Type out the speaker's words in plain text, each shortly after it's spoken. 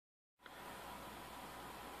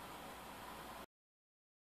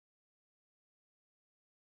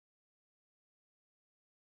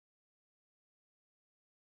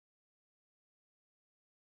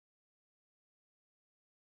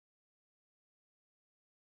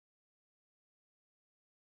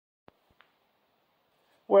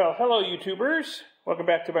Well, hello YouTubers. Welcome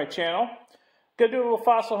back to my channel. Gonna do a little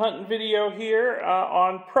fossil hunting video here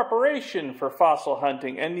on preparation for fossil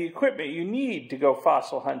hunting and the equipment you need to go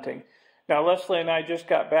fossil hunting. Now, Leslie and I just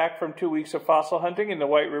got back from 2 weeks of fossil hunting in the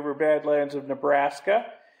White River Badlands of Nebraska,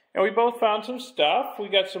 and we both found some stuff. We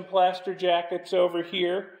got some plaster jackets over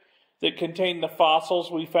here that contain the fossils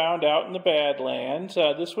we found out in the Badlands.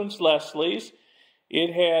 This one's Leslie's.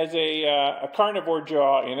 It has a carnivore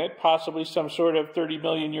jaw in it, possibly some sort of 30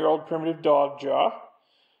 million year old primitive dog jaw.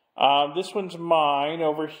 This one's mine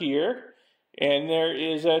over here, and there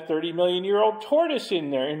is a 30 million year old tortoise in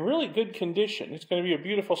there in really good condition. It's going to be a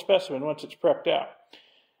beautiful specimen once it's prepped out.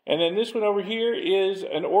 And then this one over here is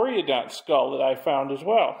an oreodont skull that I found as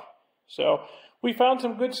well. So we found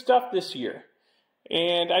some good stuff this year.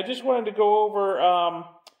 And I just wanted to go over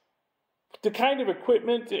the kind of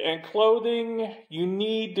equipment and clothing you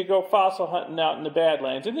need to go fossil hunting out in the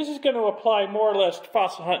Badlands. And this is going to apply more or less to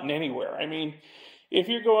fossil hunting anywhere. I mean, if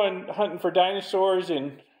you're going hunting for dinosaurs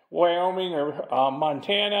in Wyoming or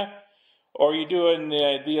Montana, or you're doing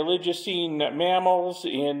the Oligocene mammals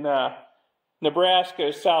in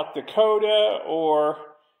Nebraska, South Dakota, or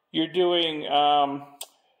you're doing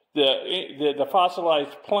the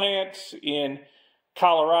fossilized plants in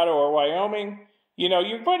Colorado or Wyoming, you know,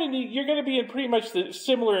 you're going to be in pretty much the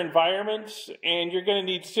similar environments, and you're going to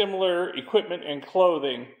need similar equipment and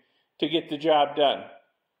clothing to get the job done.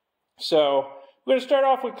 So we're going to start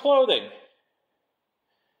off with clothing.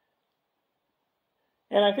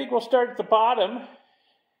 And I think we'll start at the bottom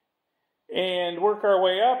and work our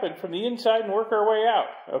way up, and from the inside and work our way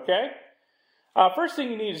out, okay? First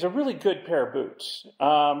thing you need is a really good pair of boots.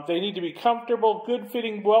 They need to be comfortable,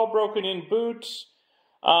 good-fitting, well-broken-in boots.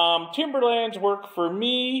 Timberlands work for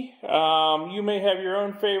me. You may have your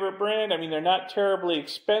own favorite brand. I mean, they're not terribly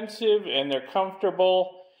expensive, and they're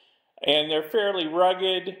comfortable, and they're fairly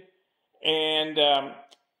rugged. And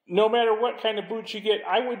no matter what kind of boots you get,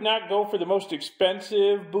 I would not go for the most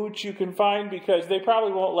expensive boots you can find, because they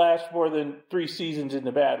probably won't last more than 3 seasons in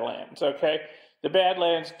the Badlands, okay? The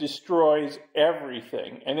Badlands destroys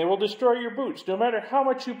everything, and they will destroy your boots, no matter how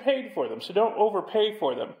much you paid for them, so don't overpay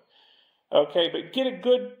for them. Okay, but get a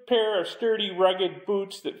good pair of sturdy, rugged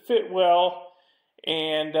boots that fit well,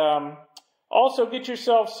 and also get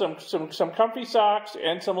yourself some comfy socks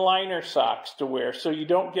and some liner socks to wear so you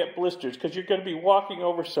don't get blisters, because you're going to be walking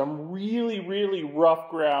over some really, really rough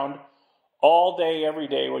ground all day, every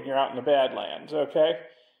day when you're out in the Badlands, okay?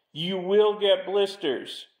 You will get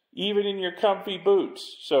blisters, even in your comfy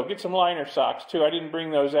boots, so get some liner socks too. I didn't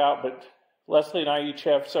bring those out, but Leslie and I each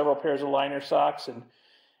have several pairs of liner socks and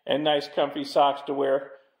nice comfy socks to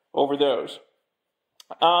wear over those.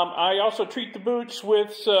 I also treat the boots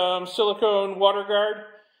with some silicone water guard,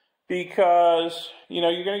 because, you know,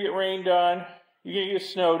 you're going to get rained on, you're going to get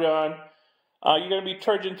snowed on, you're going to be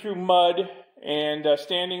trudging through mud and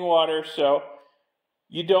standing water, so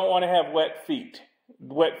you don't want to have wet feet.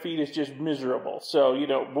 Wet feet is just miserable. So, you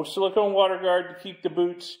know, silicone water guard to keep the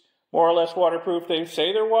boots more or less waterproof. They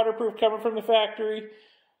say they're waterproof coming from the factory.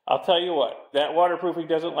 I'll tell you what, that waterproofing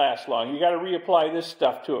doesn't last long. You got to reapply this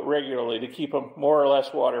stuff to it regularly to keep them more or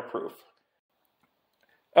less waterproof.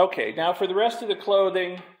 Okay, now for the rest of the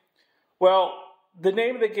clothing, well, the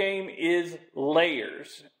name of the game is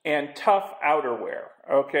layers and tough outerwear.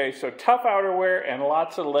 Okay, so tough outerwear and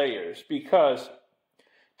lots of layers, because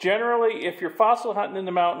generally, if you're fossil hunting in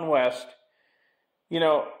the Mountain West, you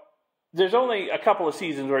know, there's only a couple of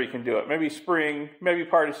seasons where you can do it. Maybe spring, maybe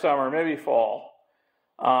part of summer, maybe fall.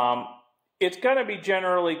 It's going to be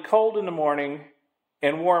generally cold in the morning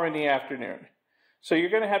and warm in the afternoon. So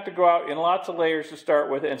you're going to have to go out in lots of layers to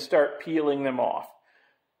start with and start peeling them off.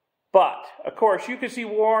 But, of course, you can see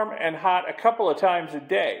warm and hot a couple of times a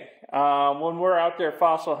day. When we're out there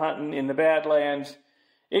fossil hunting in the Badlands,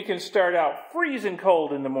 it can start out freezing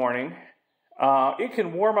cold in the morning. It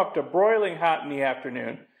can warm up to broiling hot in the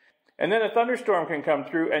afternoon. And then a thunderstorm can come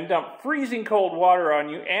through and dump freezing cold water on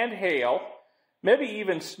you and hail, maybe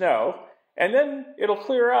even snow, and then it'll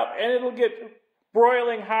clear up and it'll get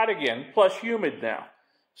broiling hot again, plus humid now.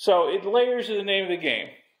 So layers is the name of the game.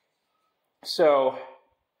 So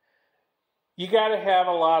you got to have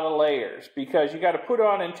a lot of layers, because you got to put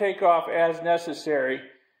on and take off as necessary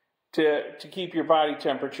to keep your body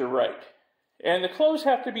temperature right. And the clothes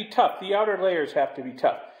have to be tough. The outer layers have to be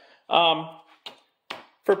tough.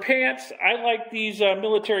 For pants, I like these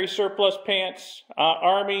military surplus pants,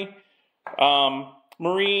 Army,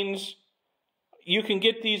 Marines. You can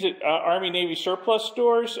get these at Army Navy surplus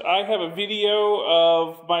stores. I have a video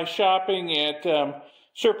of my shopping at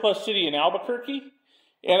Surplus City in Albuquerque,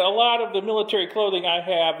 And a lot of the military clothing I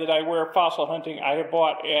have that I wear fossil hunting, I have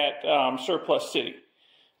bought at Surplus City.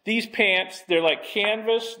 These pants, they're like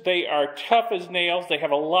canvas. They are tough as nails. They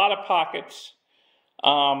have a lot of pockets.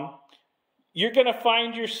 You're going to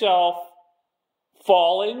find yourself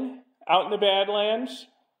falling out in the Badlands.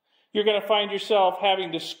 You're going to find yourself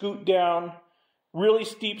having to scoot down really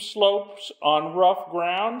steep slopes on rough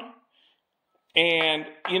ground. And,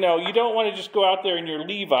 you know, you don't want to just go out there in your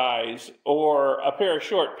Levi's or a pair of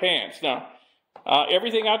short pants. Now,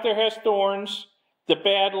 everything out there has thorns. The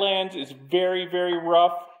Badlands is very, very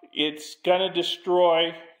rough. It's going to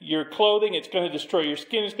destroy your clothing. It's going to destroy your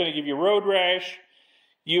skin. It's going to give you road rash.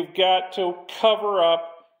 You've got to cover up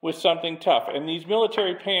with something tough. And these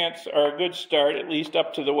military pants are a good start, at least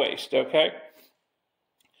up to the waist, okay?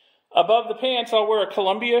 Above the pants, I'll wear a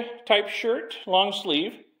Columbia type shirt, long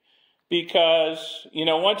sleeve, because, you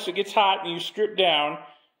know, once it gets hot and you strip down,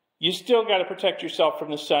 you still got to protect yourself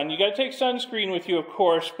from the sun. You got to take sunscreen with you, of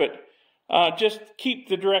course, but just keep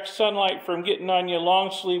the direct sunlight from getting on your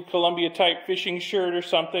long sleeve Columbia type fishing shirt or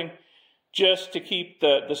something, just to keep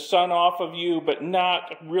the sun off of you, but not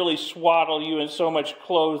really swaddle you in so much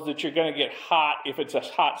clothes that you're going to get hot if it's a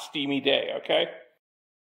hot, steamy day, okay?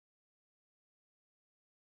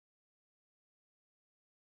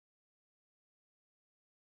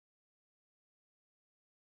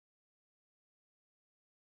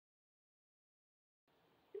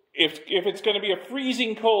 If it's going to be a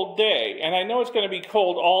freezing cold day, and I know it's going to be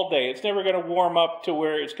cold all day, it's never going to warm up to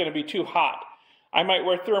where it's going to be too hot, I might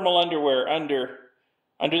wear thermal underwear under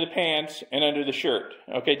the pants and under the shirt,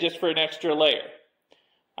 okay, just for an extra layer.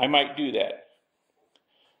 I might do that.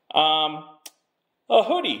 A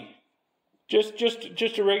hoodie,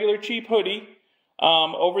 just a regular cheap hoodie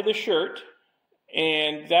over the shirt,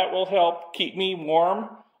 and that will help keep me warm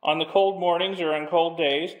on the cold mornings or on cold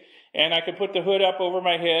days. And I can put the hood up over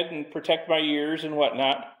my head and protect my ears and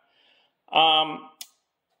whatnot.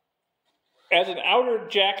 As an outer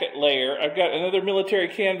jacket layer, I've got another military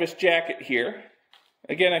canvas jacket here.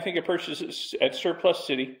 Again, I think I purchased this at Surplus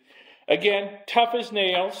City. Again, tough as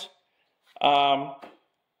nails.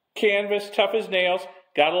 Canvas, tough as nails.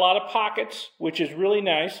 Got a lot of pockets, which is really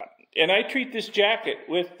nice. And I treat this jacket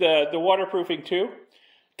with the waterproofing too.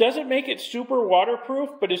 Doesn't make it super waterproof,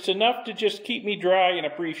 but it's enough to just keep me dry in a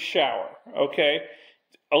brief shower, okay?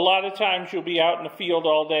 A lot of times you'll be out in the field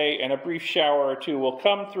all day and a brief shower or two will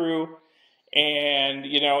come through, and,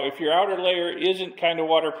 you know, if your outer layer isn't kind of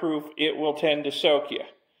waterproof, it will tend to soak you.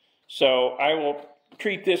 So I will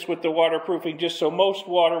treat this with the waterproofing just so most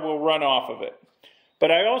water will run off of it. But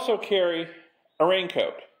I also carry a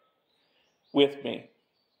raincoat with me.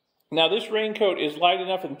 Now, this raincoat is light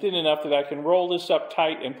enough and thin enough that I can roll this up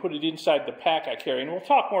tight and put it inside the pack I carry. And we'll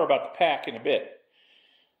talk more about the pack in a bit.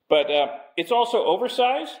 But it's also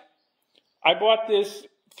oversized. I bought this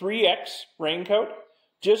 3X raincoat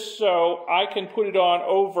just so I can put it on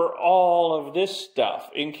over all of this stuff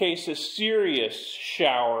in case a serious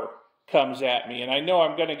shower comes at me. And I know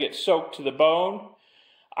I'm going to get soaked to the bone.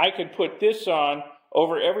 I can put this on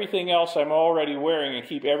over everything else I'm already wearing and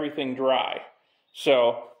keep everything dry.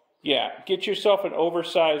 So, yeah, get yourself an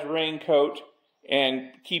oversized raincoat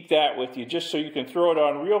and keep that with you just so you can throw it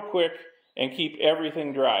on real quick and keep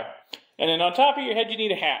everything dry. And then on top of your head, you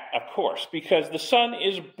need a hat, of course, because the sun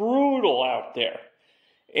is brutal out there.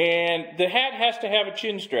 And the hat has to have a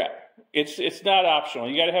chin strap. It's not optional.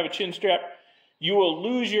 You got to have a chin strap. You will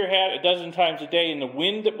lose your hat a dozen times a day in the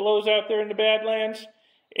wind that blows out there in the Badlands.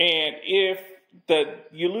 And if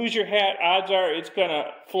you lose your hat, odds are it's going to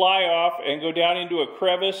fly off and go down into a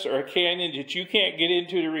crevice or a canyon that you can't get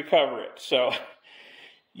into to recover it. So,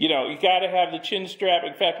 you know, you got to have the chin strap.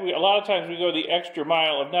 In fact, a lot of times we go the extra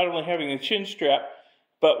mile of not only having the chin strap,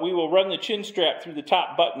 but we will run the chin strap through the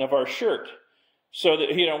top button of our shirt so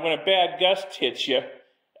that, you know, when a bad gust hits you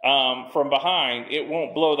from behind, it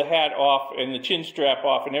won't blow the hat off and the chin strap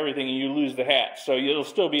off and everything, and you lose the hat. So it'll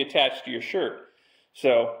still be attached to your shirt.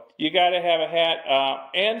 So you got to have a hat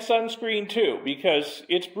and sunscreen too, because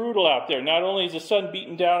it's brutal out there. Not only is the sun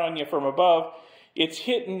beating down on you from above, it's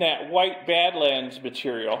hitting that white Badlands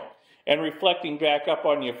material and reflecting back up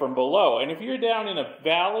on you from below. And if you're down in a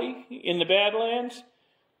valley in the Badlands,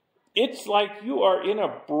 it's like you are in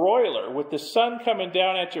a broiler with the sun coming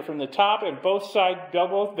down at you from the top and both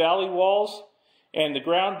valley walls and the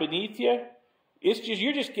ground beneath you. It's just,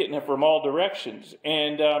 you're just getting it from all directions.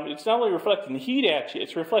 And it's not only reflecting the heat at you,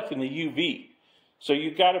 it's reflecting the UV. So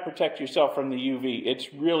you've got to protect yourself from the UV.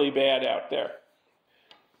 It's really bad out there.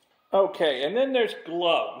 Okay, and then there's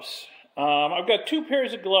gloves. I've got 2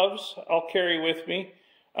 pairs of gloves I'll carry with me.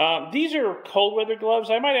 These are cold weather gloves.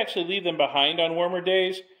 I might actually leave them behind on warmer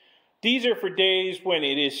days. These are for days when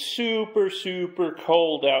it is super, super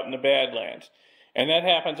cold out in the Badlands. And that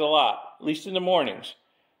happens a lot, at least in the mornings.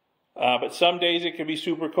 But some days it can be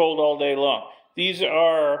super cold all day long. These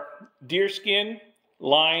are deerskin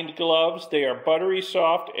lined gloves. They are buttery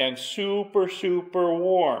soft and super, super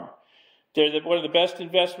warm. They're one of the best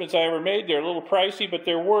investments I ever made. They're a little pricey, but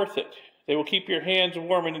they're worth it. They will keep your hands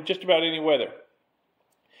warm in just about any weather.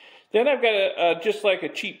 Then I've got just like a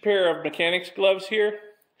cheap pair of mechanics gloves here.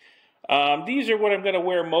 These are what I'm going to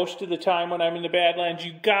wear most of the time when I'm in the Badlands.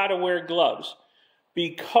 You got to wear gloves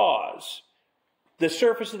because the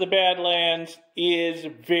surface of the Badlands is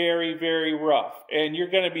very, very rough. And you're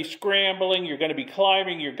going to be scrambling, you're going to be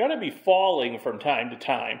climbing, you're going to be falling from time to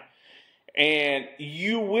time. And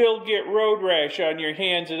you will get road rash on your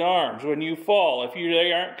hands and arms when you fall if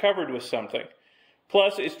they aren't covered with something.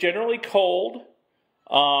 Plus, it's generally cold.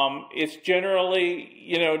 It's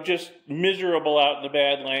generally, just miserable out in the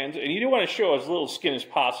Badlands. And you do want to show as little skin as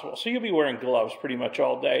possible. So you'll be wearing gloves pretty much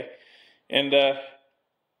all day. And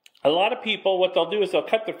a lot of people, what they'll do is they'll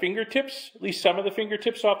cut the fingertips, at least some of the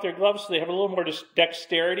fingertips off their gloves, so they have a little more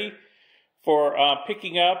dexterity for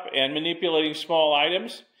picking up and manipulating small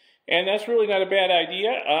items. And that's really not a bad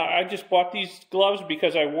idea. I just bought these gloves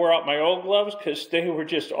because I wore out my old gloves because they were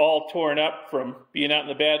just all torn up from being out in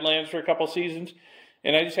the Badlands for a couple seasons.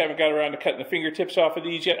 And I just haven't got around to cutting the fingertips off of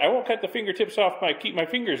these yet. I won't cut the fingertips off keep my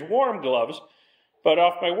fingers warm gloves, but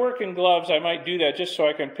off my working gloves I might do that just so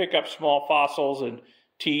I can pick up small fossils and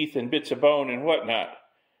teeth and bits of bone and whatnot.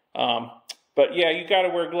 But yeah, you got to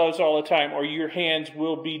wear gloves all the time or your hands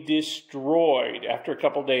will be destroyed after a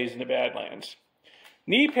couple days in the Badlands.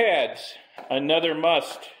 Knee pads, another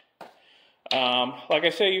must. Like I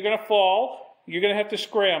say, you're going to fall. You're going to have to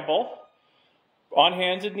scramble on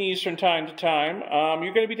hands and knees from time to time.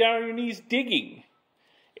 You're going to be down on your knees digging.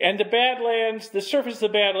 And the Badlands, the surface of the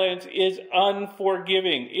Badlands is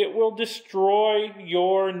unforgiving. It will destroy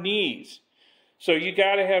your knees. So you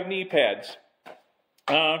got to have knee pads.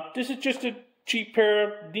 This is just a cheap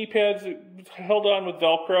pair of knee pads held on with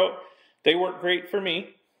Velcro. They work great for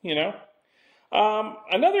me,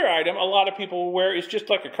 Another item a lot of people will wear is just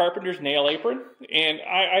like a carpenter's nail apron, and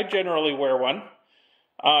I generally wear one.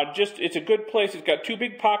 It's a good place. It's got two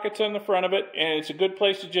big pockets on the front of it, and it's a good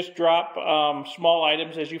place to just drop small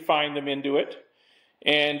items as you find them into it,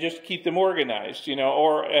 and just keep them organized,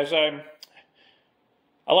 Or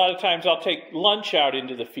a lot of times I'll take lunch out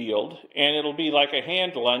into the field, and it'll be like a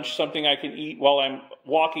hand lunch, something I can eat while I'm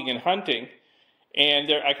walking and hunting. And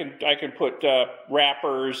there, I can put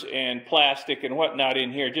wrappers and plastic and whatnot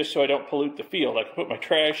in here just so I don't pollute the field. I can put my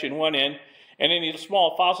trash in one end, and any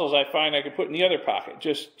small fossils I find I can put in the other pocket,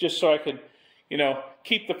 just so I can,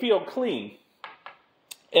 keep the field clean.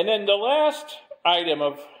 And then the last item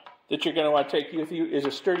that you're going to want to take with you is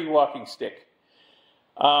a sturdy walking stick.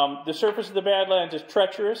 The surface of the Badlands is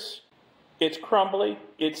treacherous. It's crumbly.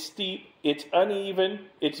 It's steep. It's uneven.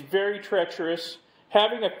 It's very treacherous.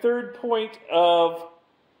 Having a third point of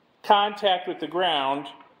contact with the ground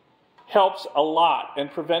helps a lot and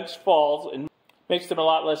prevents falls and makes them a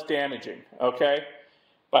lot less damaging, okay?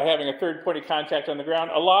 By having a third point of contact on the ground.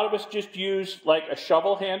 A lot of us just use like a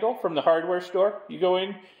shovel handle from the hardware store. You go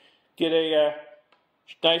in, get a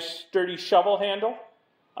nice sturdy shovel handle.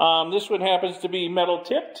 This one happens to be metal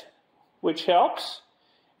tipped, which helps.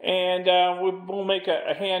 And we'll make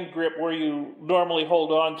a hand grip where you normally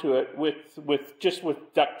hold on to it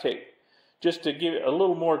with duct tape, just to give it a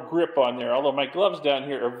little more grip on there. Although my gloves down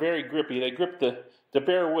here are very grippy. They grip the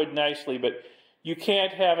bare wood nicely, but you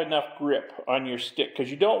can't have enough grip on your stick because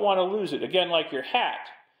you don't want to lose it. Again, like your hat.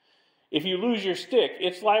 If you lose your stick,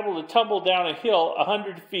 it's liable to tumble down a hill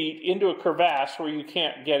 100 feet into a crevasse where you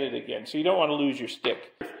can't get it again. So you don't want to lose your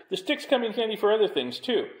stick. The sticks come in handy for other things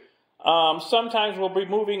too. Sometimes we'll be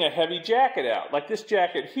moving a heavy jacket out. Like this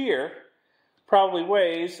jacket here probably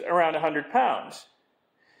weighs around 100 pounds.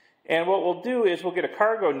 And what we'll do is we'll get a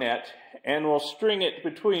cargo net and we'll string it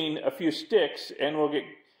between a few sticks and we'll get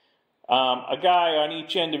a guy on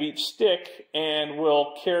each end of each stick and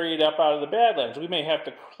we'll carry it up out of the Badlands. We may have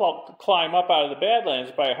to climb up out of the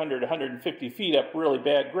Badlands by 100, 150 feet up really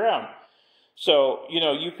bad ground. So,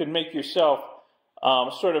 you can make yourself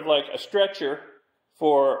sort of like a stretcher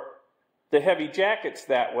for the heavy jackets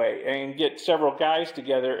that way and get several guys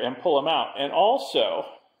together and pull them out. And also,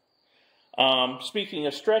 speaking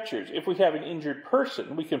of stretchers, if we have an injured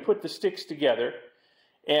person, we can put the sticks together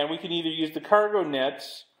and we can either use the cargo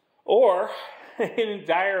nets or in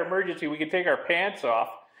dire emergency, we can take our pants off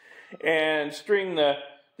and string the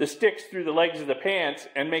sticks through the legs of the pants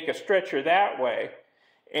and make a stretcher that way.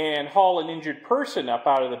 and haul an injured person up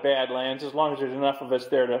out of the Badlands, as long as there's enough of us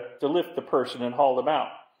there to lift the person and haul them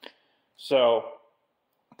out. So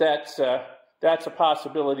that's a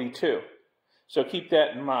possibility too. So keep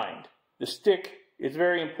that in mind. The stick is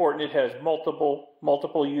very important. It has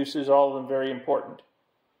multiple uses, all of them very important.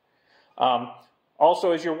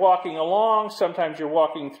 Also, as you're walking along, sometimes you're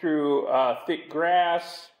walking through thick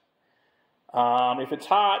grass. If it's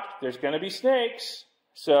hot, there's going to be snakes.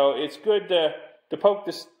 So it's good to poke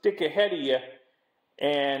the stick ahead of you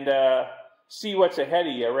and see what's ahead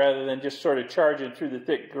of you rather than just sort of charging through the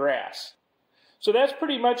thick grass. So that's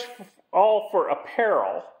pretty much all for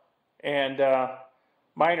apparel and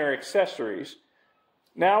minor accessories.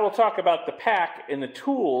 Now we'll talk about the pack and the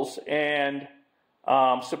tools and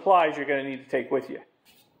supplies you're going to need to take with you.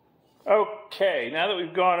 Okay, now that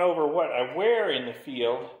we've gone over what I wear in the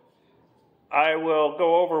field, I will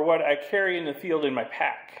go over what I carry in the field in my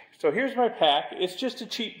pack. So here's my pack. It's just a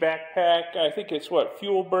cheap backpack. I think it's what,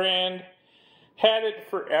 Fuel brand. Had it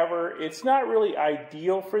forever. It's not really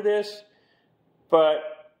ideal for this, but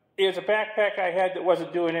it was a backpack I had that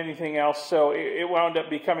wasn't doing anything else, so it wound up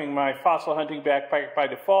becoming my fossil hunting backpack by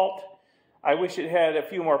default. I wish it had a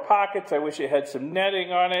few more pockets. I wish it had some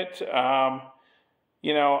netting on it.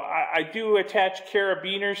 You know, I do attach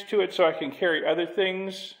carabiners to it so I can carry other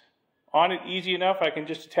things on it easy enough. I can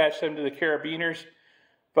just attach them to the carabiners.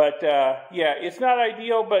 But yeah, it's not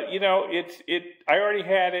ideal, but you know, I already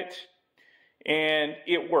had it and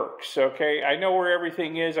it works, okay? I know where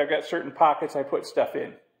everything is. I've got certain pockets I put stuff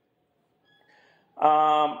in.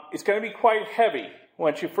 It's going to be quite heavy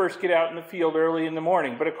once you first get out in the field early in the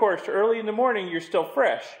morning. But of course, early in the morning, you're still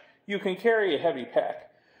fresh. You can carry a heavy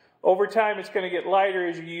pack. Over time, it's going to get lighter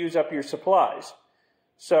as you use up your supplies.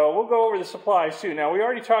 So we'll go over the supplies too. Now, we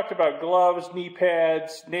already talked about gloves, knee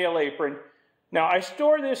pads, nail apron. Now, I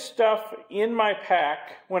store this stuff in my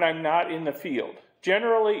pack when I'm not in the field.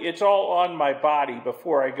 Generally, it's all on my body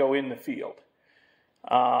before I go in the field.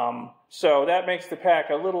 So that makes the pack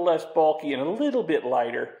a little less bulky and a little bit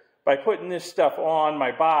lighter by putting this stuff on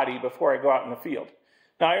my body before I go out in the field.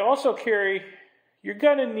 Now, I also carry, you're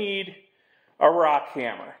going to need a rock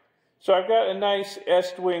hammer. So I've got a nice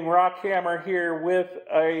Est-wing rock hammer here with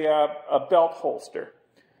a belt holster.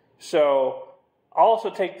 So I'll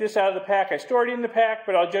also take this out of the pack. I store it in the pack,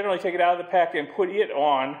 but I'll generally take it out of the pack and put it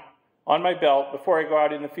on my belt before I go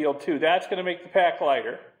out in the field too. That's going to make the pack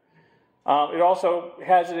lighter. It also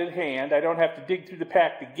has it in hand. I don't have to dig through the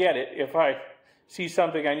pack to get it if I see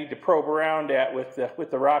something I need to probe around at with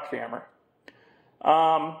the rock hammer.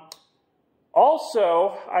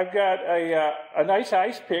 Also, I've got a nice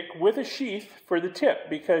ice pick with a sheath for the tip,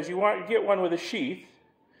 because you want to get one with a sheath.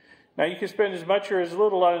 Now, you can spend as much or as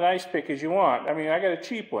little on an ice pick as you want. I mean, I got a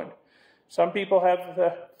cheap one. Some people have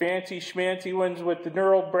the fancy schmancy ones with the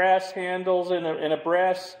knurled brass handles and a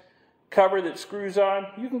brass cover that screws on.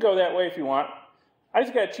 You can go that way if you want. I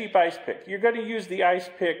just got a cheap ice pick. You're going to use the ice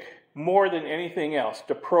pick more than anything else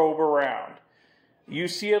to probe around. You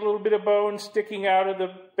see a little bit of bone sticking out of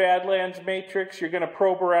the Badlands matrix, you're going to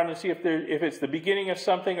probe around and see if it's the beginning of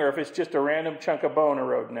something or if it's just a random chunk of bone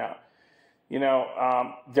eroding out. You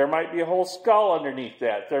know, there might be a whole skull underneath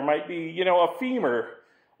that. There might be, you know, a femur,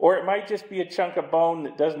 or it might just be a chunk of bone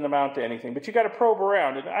that doesn't amount to anything. But you got to probe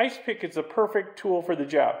around. An ice pick is the perfect tool for the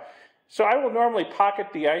job. So I will normally pocket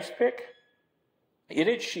the ice pick in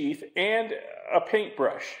its sheath and a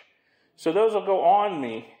paintbrush. So those will go on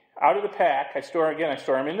me out of the pack. I store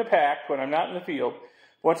them in the pack when I'm not in the field.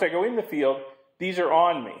 Once I go in the field, these are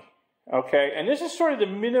on me, okay? And this is sort of the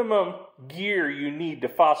minimum gear you need to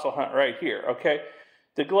fossil hunt right here, okay?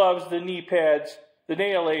 The gloves, the knee pads, the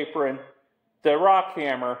nail apron, the rock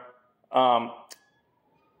hammer,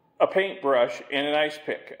 a paintbrush, and an ice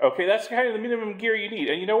pick, okay? That's kind of the minimum gear you need.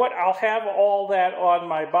 And you know what? I'll have all that on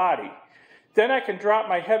my body. Then I can drop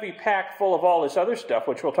my heavy pack full of all this other stuff,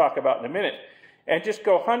 which we'll talk about in a minute, and just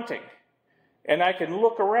go hunting. And I can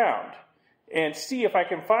look around and see if I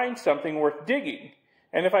can find something worth digging.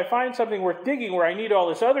 And if I find something worth digging where I need all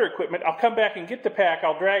this other equipment, I'll come back and get the pack,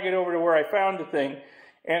 I'll drag it over to where I found the thing,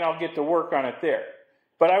 and I'll get to work on it there.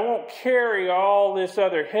 But I won't carry all this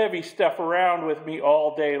other heavy stuff around with me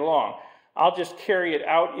all day long. I'll just carry it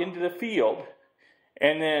out into the field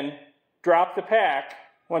and then drop the pack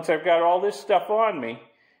once I've got all this stuff on me,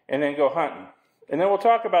 and then go hunting. And then we'll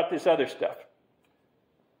talk about this other stuff.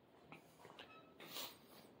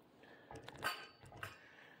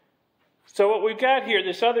 So what we've got here,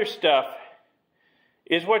 this other stuff,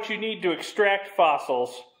 is what you need to extract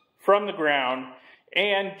fossils from the ground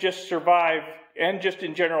and just survive, and just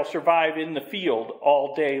in general survive in the field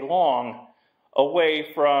all day long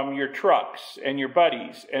away from your trucks and your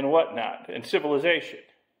buddies and whatnot and civilization.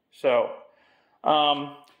 So,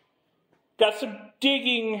 got some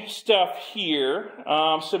digging stuff here,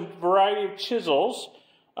 some variety of chisels.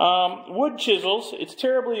 Wood chisels, it's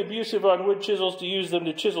terribly abusive on wood chisels to use them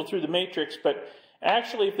to chisel through the matrix, but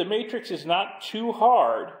actually if the matrix is not too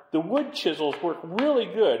hard, the wood chisels work really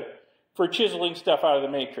good for chiseling stuff out of the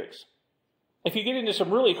matrix. If you get into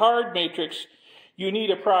some really hard matrix, you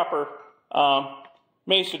need a proper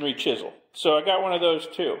masonry chisel. So I got one of those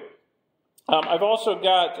too. I've also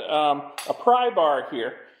got a pry bar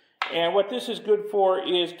here, and what this is good for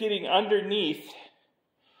is getting underneath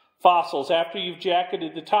fossils after you've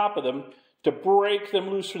jacketed the top of them to break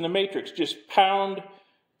them loose from the matrix. Just pound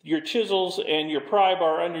your chisels and your pry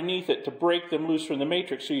bar underneath it to break them loose from the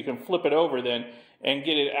matrix so you can flip it over then and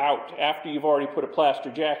get it out after you've already put a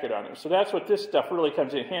plaster jacket on it. So that's what this stuff really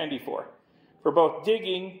comes in handy for both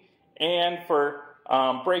digging and for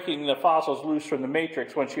breaking the fossils loose from the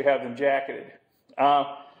matrix once you have them jacketed.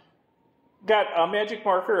 Got a magic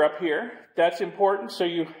marker up here. That's important. So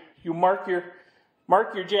you mark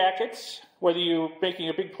your jackets, whether you're making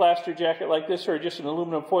a big plaster jacket like this or just an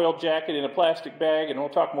aluminum foil jacket in a plastic bag, and we'll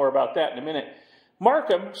talk more about that in a minute. Mark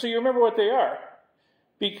them so you remember what they are,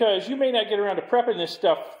 because you may not get around to prepping this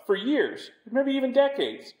stuff for years, maybe even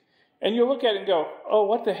decades, and you'll look at it and go, oh,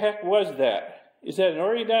 what the heck was that? Is that an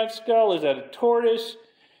Oregon skull? Is that a tortoise?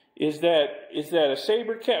 Is that a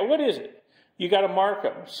saber cat? What is it? You got to mark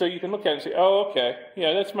them so you can look at it and say, oh, okay,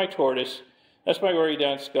 yeah, that's my tortoise. That's my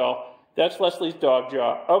Oregon skull. That's Leslie's dog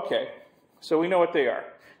jaw. Okay, so we know what they are.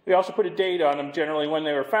 We also put a date on them, generally when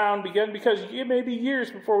they were found, because it may be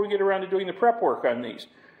years before we get around to doing the prep work on these.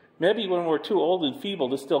 Maybe when we're too old and feeble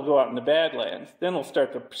to still go out in the Badlands, then we'll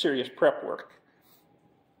start the serious prep work.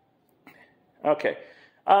 Okay,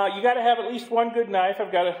 you got to have at least one good knife.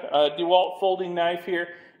 I've got a DeWalt folding knife here.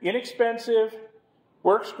 Inexpensive,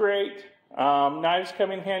 works great. Knives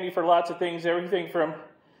come in handy for lots of things, everything from,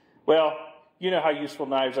 well, you know how useful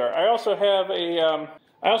knives are. I also have a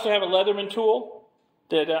Leatherman tool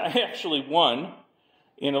that I actually won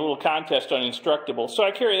in a little contest on Instructable. So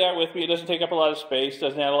I carry that with me. It doesn't take up a lot of space,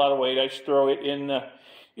 doesn't add a lot of weight. I just throw it in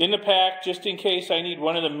the pack just in case I need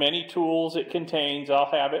one of the many tools it contains.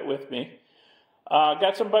 I'll have it with me.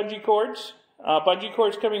 Got some bungee cords. Bungee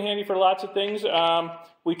cords come in handy for lots of things.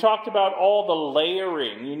 We talked about all the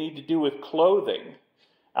layering you need to do with clothing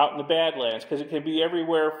out in the Badlands, because it can be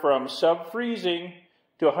everywhere from sub-freezing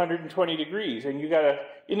to 120 degrees, and you gotta,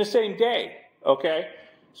 in the same day, okay?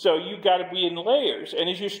 So you gotta be in layers, and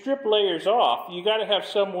as you strip layers off, you gotta have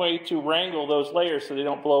some way to wrangle those layers so they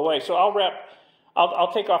don't blow away. So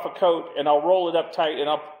I'll take off a coat, and I'll roll it up tight, and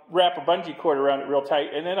I'll wrap a bungee cord around it real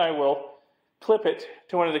tight, and then I will clip it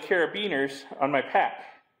to one of the carabiners on my pack,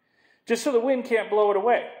 just so the wind can't blow it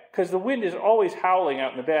away, because the wind is always howling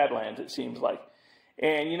out in the Badlands, it seems like.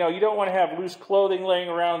 And, you know, you don't want to have loose clothing laying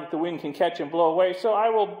around that the wind can catch and blow away, so I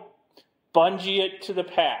will bungee it to the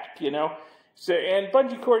pack, you know. So, and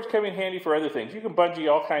bungee cords come in handy for other things. You can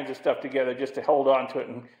bungee all kinds of stuff together just to hold on to it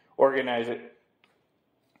and organize it.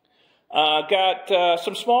 Got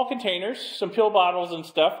some small containers, some pill bottles and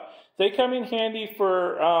stuff. They come in handy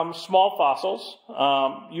for small fossils.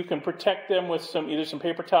 You can protect them with either some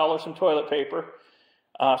paper towel or some toilet paper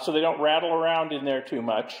so they don't rattle around in there too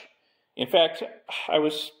much. In fact, I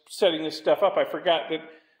was setting this stuff up. I forgot that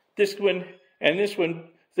this one and this one,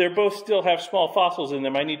 they both still have small fossils in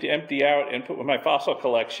them. I need to empty out and put with my fossil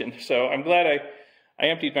collection. So I'm glad I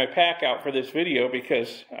emptied my pack out for this video,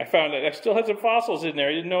 because I found that I still had some fossils in there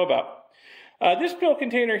I didn't know about. This pill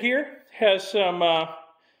container here has some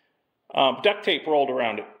duct tape rolled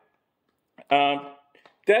around it.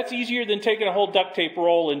 That's easier than taking a whole duct tape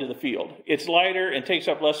roll into the field. It's lighter and takes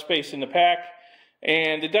up less space in the pack.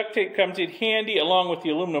 And the duct tape comes in handy along with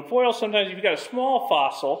the aluminum foil. Sometimes if you've got a small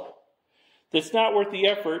fossil that's not worth the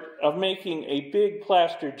effort of making a big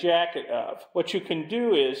plaster jacket of, what you can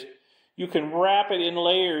do is you can wrap it in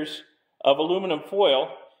layers of aluminum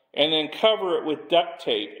foil and then cover it with duct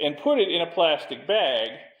tape and put it in a plastic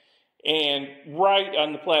bag and write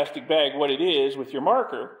on the plastic bag what it is with your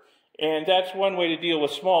marker. And that's one way to deal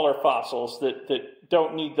with smaller fossils that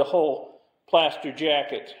don't need the whole plaster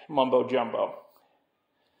jacket mumbo jumbo.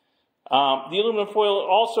 The aluminum foil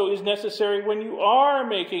also is necessary when you are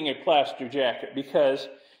making a plaster jacket, because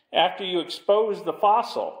after you expose the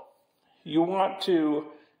fossil, you want to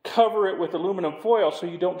cover it with aluminum foil so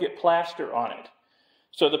you don't get plaster on it.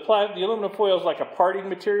 So the aluminum foil is like a parting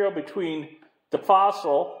material between the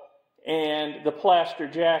fossil and the plaster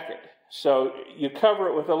jacket. So you cover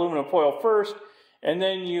it with aluminum foil first, and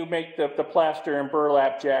then you make the plaster and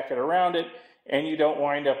burlap jacket around it, and you don't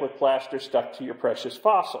wind up with plaster stuck to your precious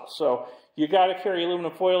fossil. So you got to carry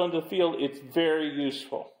aluminum foil into the field. It's very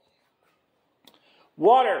useful.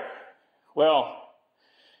 Water. Well,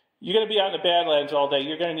 you're going to be out in the Badlands all day.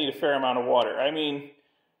 You're going to need a fair amount of water. I mean,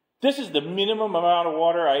 this is the minimum amount of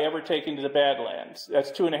water I ever take into the Badlands.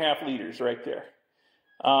 That's 2.5 liters right there.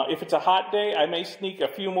 If it's a hot day, I may sneak a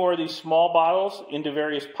few more of these small bottles into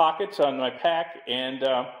various pockets on my pack and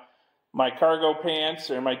my cargo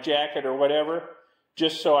pants or my jacket or whatever,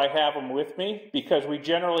 just so I have them with me, because we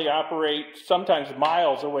generally operate sometimes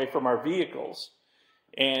miles away from our vehicles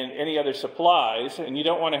and any other supplies, and you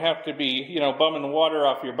don't want to have to be, you know, bumming water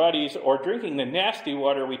off your buddies or drinking the nasty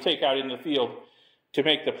water we take out in the field to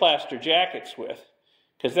make the plaster jackets with,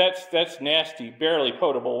 because that's nasty, barely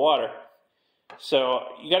potable water. So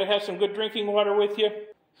you got to have some good drinking water with you.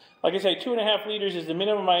 Like I say, 2.5 liters is the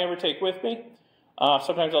minimum I ever take with me.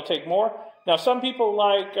 Sometimes I'll take more. Now, some people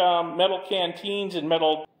like metal canteens and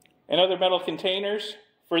other metal containers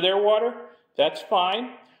for their water. That's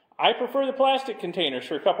fine. I prefer the plastic containers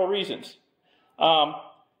for a couple reasons.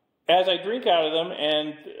 As I drink out of them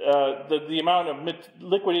and the amount of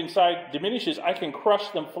liquid inside diminishes, I can crush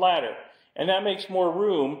them flatter. And that makes more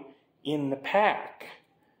room in the pack.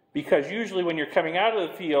 Because usually when you're coming out of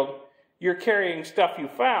the field, you're carrying stuff you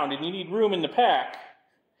found and you need room in the pack.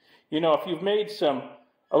 You know, if you've made some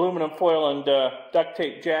aluminum foil and duct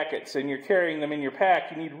tape jackets and you're carrying them in your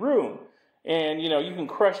pack, you need room. And, you know, you can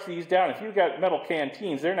crush these down. If you've got metal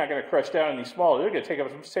canteens, they're not going to crush down any smaller. They're going to take up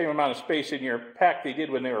the same amount of space in your pack they did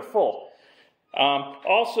when they were full.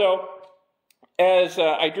 Also, as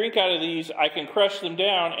I drink out of these, I can crush them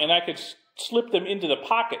down and I can slip them into the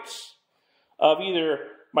pockets of either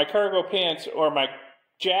my cargo pants or my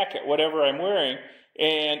jacket, whatever I'm wearing,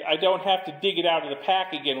 and I don't have to dig it out of the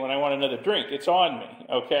pack again when I want another drink. It's on me,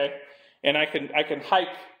 okay? And I can hike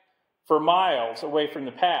for miles away from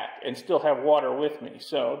the pack and still have water with me.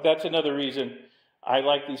 So that's another reason I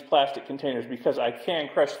like these plastic containers, because I can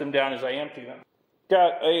crush them down as I empty them.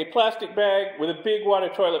 Got a plastic bag with a big wad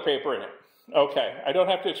of toilet paper in it. Okay, I don't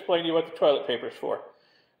have to explain to you what the toilet paper is for.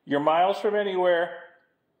 You're miles from anywhere,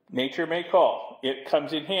 nature may call. It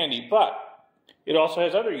comes in handy, but it also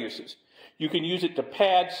has other uses. You can use it to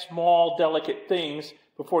pad small, delicate things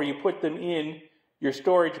before you put them in your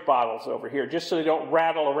storage bottles over here, just so they don't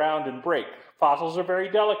rattle around and break. Fossils are very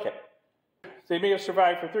delicate. They may have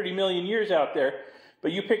survived for 30 million years out there,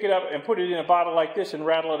 but you pick it up and put it in a bottle like this and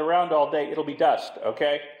rattle it around all day, it'll be dust,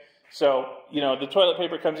 okay? So, you know, the toilet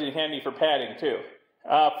paper comes in handy for padding too.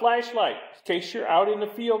 Flashlight, in case you're out in the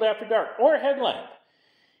field after dark, or a headlamp.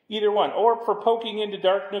 Either one, or for poking into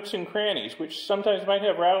dark nooks and crannies, which sometimes might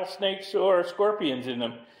have rattlesnakes or scorpions in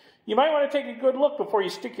them. You might want to take a good look before you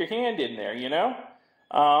stick your hand in there, you know?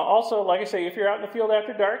 Also, like I say, if you're out in the field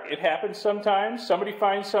after dark, it happens sometimes. Somebody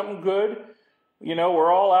finds something good. You know,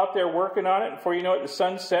 we're all out there working on it. Before you know it, the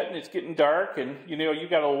sun's setting, it's getting dark, and, you know, you've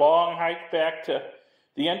got a long hike back to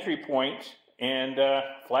the entry point, and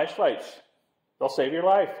flashlights, they'll save your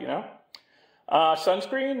life, you know?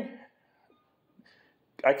 Sunscreen.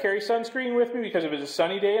 I carry sunscreen with me because if it's a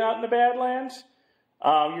sunny day out in the Badlands,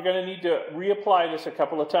 you're going to need to reapply this a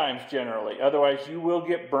couple of times generally. Otherwise, you will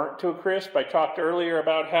get burnt to a crisp. I talked earlier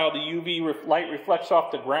about how the UV light reflects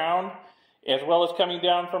off the ground as well as coming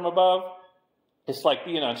down from above. It's like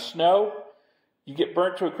being on snow. You get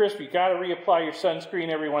burnt to a crisp, you got to reapply your sunscreen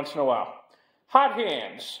every once in a while. Hot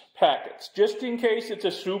hands packets, just in case it's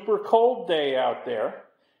a super cold day out there.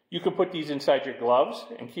 You can put these inside your gloves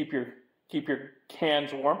and keep your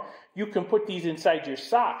hands warm. You can put these inside your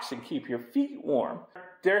socks and keep your feet warm.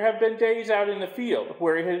 There have been days out in the field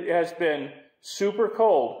where it has been super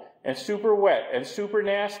cold and super wet and super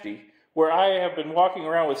nasty, where I have been walking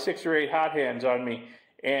around with 6 or 8 hot hands on me,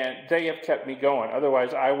 and they have kept me going.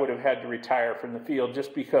 Otherwise, I would have had to retire from the field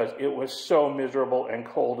just because it was so miserable and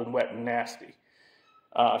cold and wet and nasty.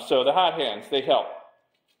 So the hot hands, they help.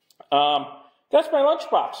 That's my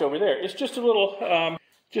lunchbox over there. It's just a little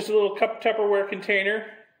cup Tupperware container,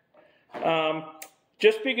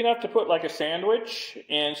 just big enough to put like a sandwich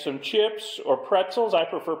and some chips or pretzels. I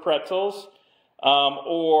prefer pretzels,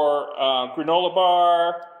 or granola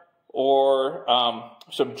bar, or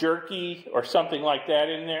some jerky or something like that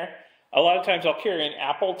in there. A lot of times I'll carry an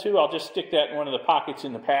apple too. I'll just stick that in one of the pockets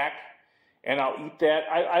in the pack, and I'll eat that.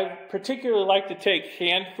 I particularly like to take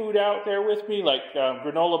canned food out there with me, like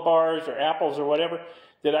granola bars or apples or whatever,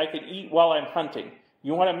 that I can eat while I'm hunting.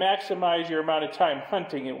 You want to maximize your amount of time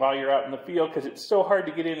hunting while you're out in the field, because it's so hard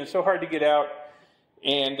to get in and so hard to get out,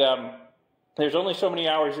 and there's only so many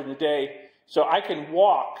hours in the day, so I can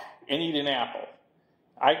walk and eat an apple.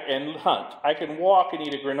 and hunt. I can walk and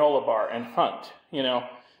eat a granola bar and hunt, you know.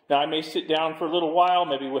 Now, I may sit down for a little while,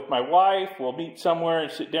 maybe with my wife. We'll meet somewhere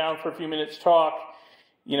and sit down for a few minutes, talk,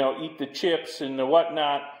 you know, eat the chips and the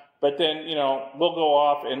whatnot. But then, you know, we'll go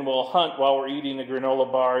off and we'll hunt while we're eating the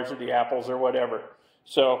granola bars or the apples or whatever.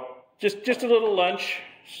 So just a little lunch,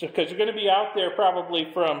 because you're going to be out there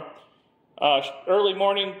probably from early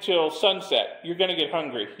morning till sunset. You're going to get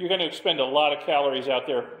hungry. You're going to expend a lot of calories out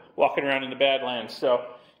there walking around in the Badlands. So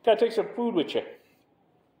got to take some food with you.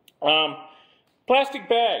 Plastic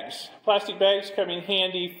bags. Plastic bags come in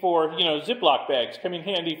handy for, you know, Ziploc bags come in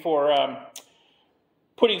handy for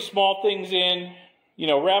putting small things in. You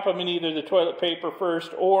know, wrap them in either the toilet paper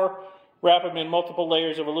first, or wrap them in multiple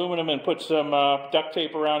layers of aluminum and put some duct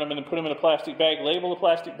tape around them, and then put them in a plastic bag. Label the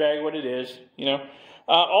plastic bag what it is, you know.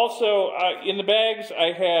 Also, in the bags,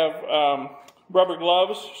 I have rubber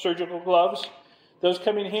gloves, surgical gloves. Those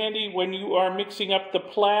come in handy when you are mixing up the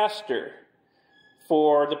plaster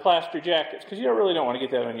for the plaster jackets, because you really don't want to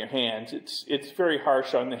get that on your hands. It's very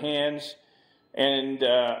harsh on the hands, and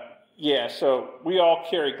yeah, so we all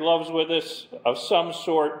carry gloves with us of some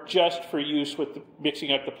sort just for use with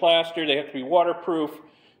mixing up the plaster. They have to be waterproof,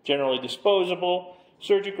 generally disposable.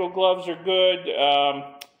 Surgical gloves are good,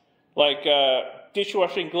 like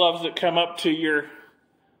dishwashing gloves that come up to your,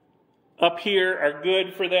 up here are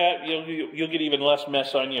good for that. You'll get even less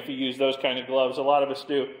mess on you if you use those kind of gloves. A lot of us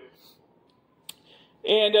do.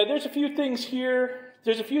 And there's a few things here.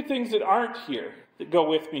 There's a few things that aren't here that go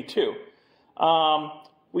with me too.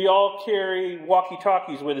 We all carry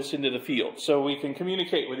walkie-talkies with us into the field so we can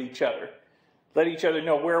communicate with each other, let each other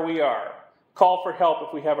know where we are, call for help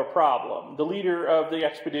if we have a problem. The leader of the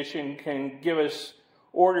expedition can give us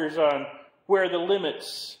orders on where the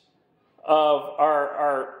limits of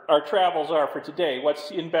our travels are for today, what's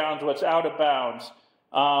inbounds, what's out of bounds.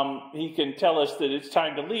 He can tell us that it's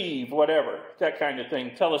time to leave, whatever, that kind of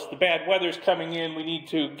thing. Tell us the bad weather's coming in, we need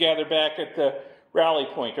to gather back at the rally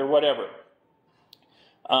point or whatever.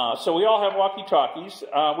 So we all have walkie-talkies.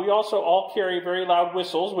 We also all carry very loud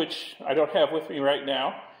whistles, which I don't have with me right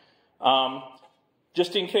now.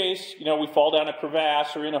 Just in case, you know, we fall down a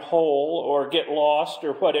crevasse or in a hole or get lost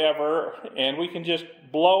or whatever, and we can just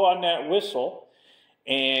blow on that whistle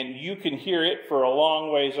and you can hear it for a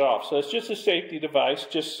long ways off. So it's just a safety device,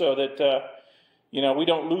 just so that, you know, we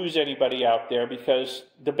don't lose anybody out there, because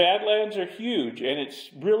the Badlands are huge and it's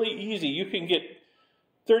really easy. You can get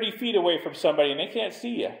 30 feet away from somebody and they can't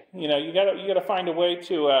see you. You know, you gotta find a way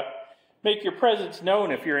to make your presence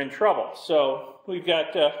known if you're in trouble. So we've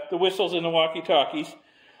got the whistles and the walkie-talkies.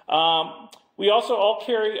 We also all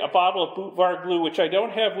carry a bottle of Boot Var glue, which I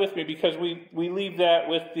don't have with me because we leave that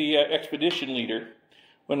with the expedition leader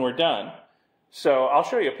when we're done. So I'll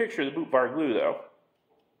show you a picture of the Boot Var glue though.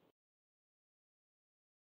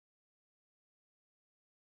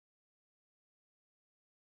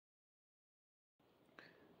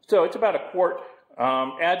 So it's about a quart,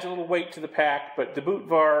 adds a little weight to the pack, but the Boot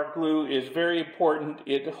Var glue is very important.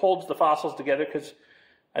 It holds the fossils together because,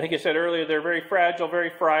 I think I said earlier, they're very fragile, very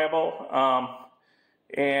friable.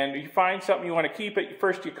 And you find something you want to keep it,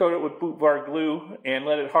 first you coat it with Boot Var glue and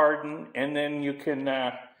let it harden, and then you can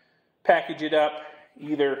package it up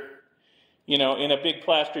either, you know, in a big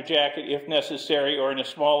plaster jacket if necessary, or in a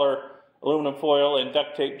smaller aluminum foil and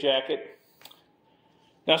duct tape jacket.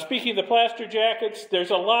 Now, speaking of the plaster jackets,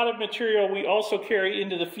 there's a lot of material we also carry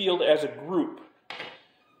into the field as a group,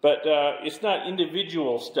 but it's not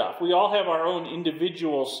individual stuff. We all have our own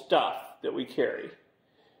individual stuff that we carry.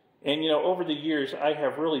 And, you know, over the years, I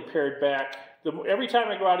have really pared back. Every time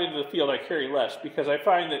I go out into the field, I carry less, because I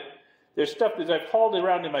find that there's stuff that I've hauled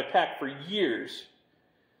around in my pack for years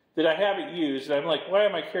that I haven't used. And I'm like, why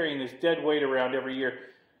am I carrying this dead weight around every year?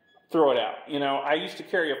 Throw it out. You know, I used to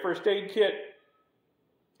carry a first aid kit.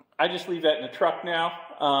 I just leave that in the truck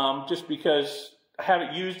now, just because I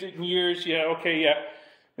haven't used it in years. You know, okay, yeah,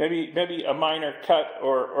 maybe a minor cut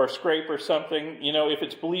or scrape or something. You know, if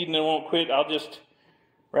it's bleeding and won't quit, I'll just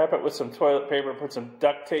wrap it with some toilet paper, put some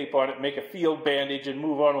duct tape on it, make a field bandage, and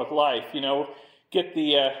move on with life. You know, get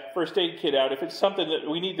the first aid kit out. If it's something that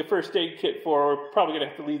we need the first aid kit for, we're probably going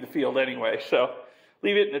to have to leave the field anyway. So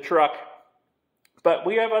leave it in the truck. But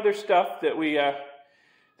we have other stuff that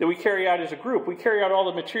we carry out as a group. We carry out all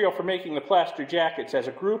the material for making the plaster jackets as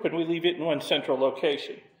a group, and we leave it in one central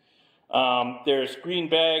location. There's green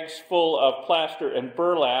bags full of plaster and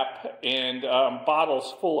burlap, and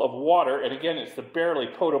bottles full of water. And again, it's the barely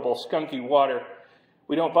potable, skunky water.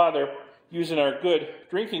 We don't bother using our good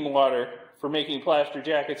drinking water for making plaster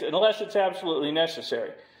jackets unless it's absolutely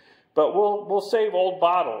necessary. But we'll save old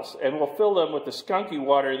bottles and we'll fill them with the skunky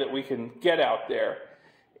water that we can get out there.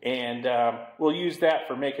 and we'll use that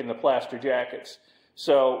for making the plaster jackets.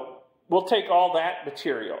 So we'll take all that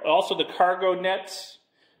material. Also the cargo nets.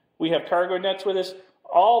 We have cargo nets with us.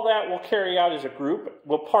 All that we'll carry out as a group.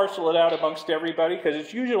 We'll parcel it out amongst everybody because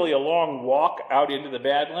it's usually a long walk out into the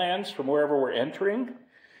Badlands from wherever we're entering.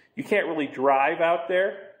 You can't really drive out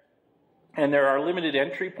there, and there are limited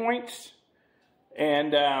entry points.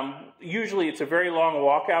 And usually it's a very long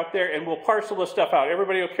walk out there, and we'll parcel the stuff out.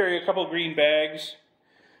 Everybody will carry a couple of green bags.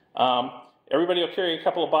 Everybody will carry a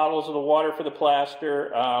couple of bottles of the water for the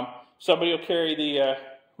plaster. Somebody will carry the,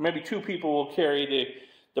 maybe 2 people will carry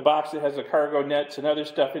the box that has the cargo nets and other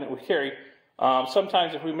stuff in it. We carry,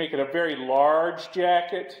 sometimes if we make it a very large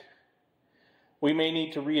jacket, we may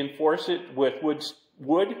need to reinforce it with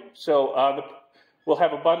wood. So we'll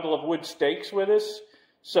have a bundle of wood stakes with us.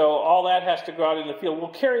 So all that has to go out in the field. We'll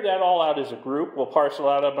carry that all out as a group. We'll parcel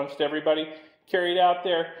out amongst everybody, carry it out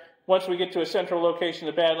there. Once we get to a central location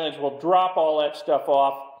in the Badlands, we'll drop all that stuff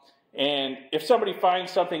off. And if somebody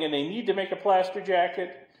finds something and they need to make a plaster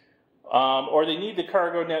jacket, or they need the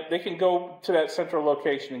cargo net, they can go to that central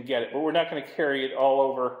location and get it. But we're not going to carry it all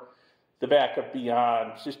over the back of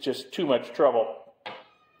Beyond. It's just too much trouble.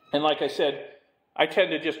 And like I said, I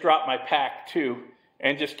tend to just drop my pack too,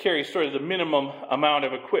 and just carry sort of the minimum amount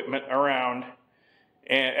of equipment around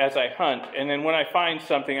as I hunt. And then when I find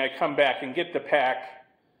something, I come back and get the pack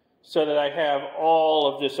so that I have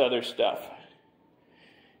all of this other stuff.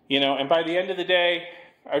 You know, and by the end of the day,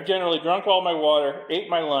 I've generally drunk all my water, ate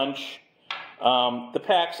my lunch. The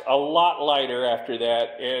pack's a lot lighter after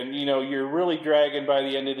that, and you know, you're really dragging by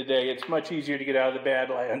the end of the day. It's much easier to get out of the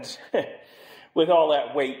Badlands with all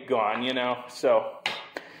that weight gone, you know. So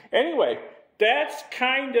anyway, that's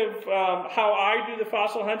kind of how I do the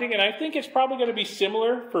fossil hunting, and I think it's probably going to be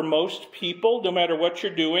similar for most people, no matter what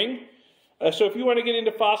you're doing. So if you want to get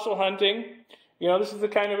into fossil hunting, you know, this is the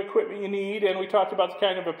kind of equipment you need, and we talked about the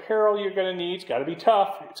kind of apparel you're going to need. It's got to be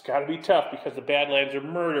tough. It's got to be tough because the Badlands are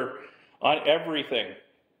murder on everything.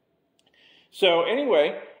 So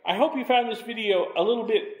anyway, I hope you found this video a little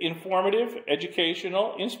bit informative,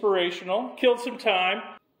 educational, inspirational, killed some time,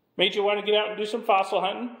 made you want to get out and do some fossil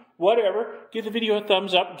hunting, whatever. Give the video a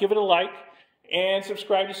thumbs up, give it a like, and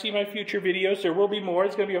subscribe to see my future videos. There will be more.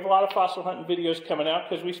 There's going to be a lot of fossil hunting videos coming out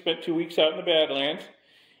because we spent 2 weeks out in the Badlands.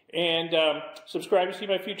 And subscribe to see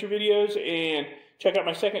my future videos, and check out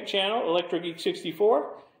my second channel, ElectroGeek64.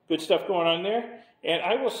 Good stuff going on there. And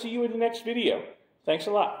I will see you in the next video. Thanks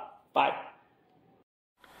a lot. Bye.